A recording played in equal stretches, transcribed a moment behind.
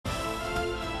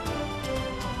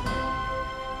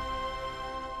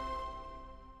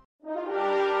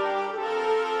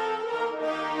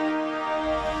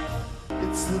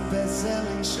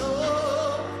sailing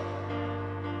shore.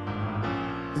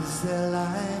 Is there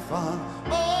life on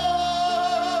Mars?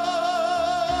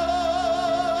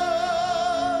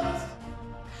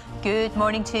 Good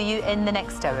morning to you. In the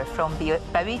next hour, from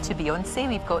Bowie to Beyonce,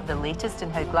 we've got the latest in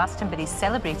how Glastonbury's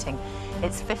celebrating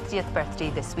its 50th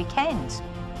birthday this weekend.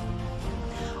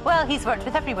 Well, he's worked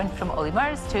with everyone from Ollie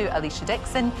Murs to Alicia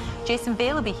Dixon. Jason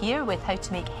Vale will be here with how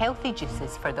to make healthy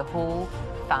juices for the whole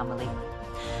family.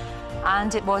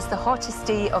 And it was the hottest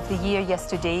day of the year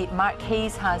yesterday. Mark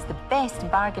Hayes has the best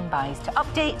bargain buys to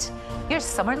update your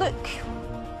summer look.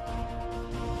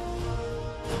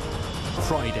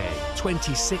 Friday,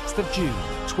 26th of June,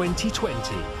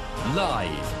 2020.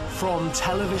 Live from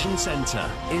Television Centre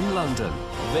in London.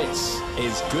 This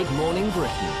is Good Morning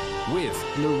Britain with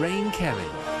Lorraine Kelly.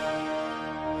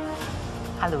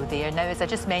 Hello there. Now, as I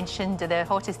just mentioned, the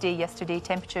hottest day yesterday,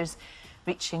 temperatures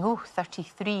reaching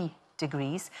 33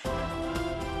 degrees.